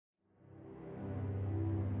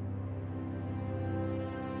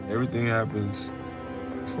Everything happens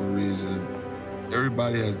for a reason.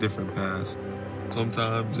 Everybody has different paths.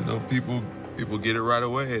 Sometimes, people get it right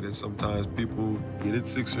away, and then sometimes people get it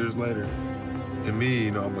 6 years later. And me,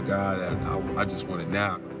 I'm a guy that I just want it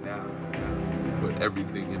now. Put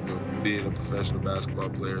everything into being a professional basketball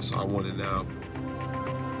player, so I want it now.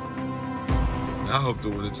 I hope to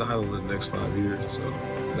win a title in the next 5 years, so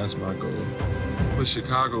that's my goal. Put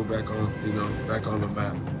Chicago back on the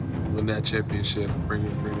map. Win that championship, bring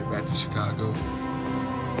it back to Chicago.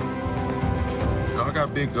 I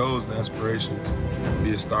got big goals and aspirations.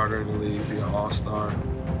 Be a starter in the league, be an all-star,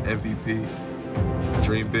 MVP.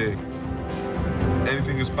 Dream big.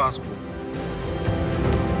 Anything is possible.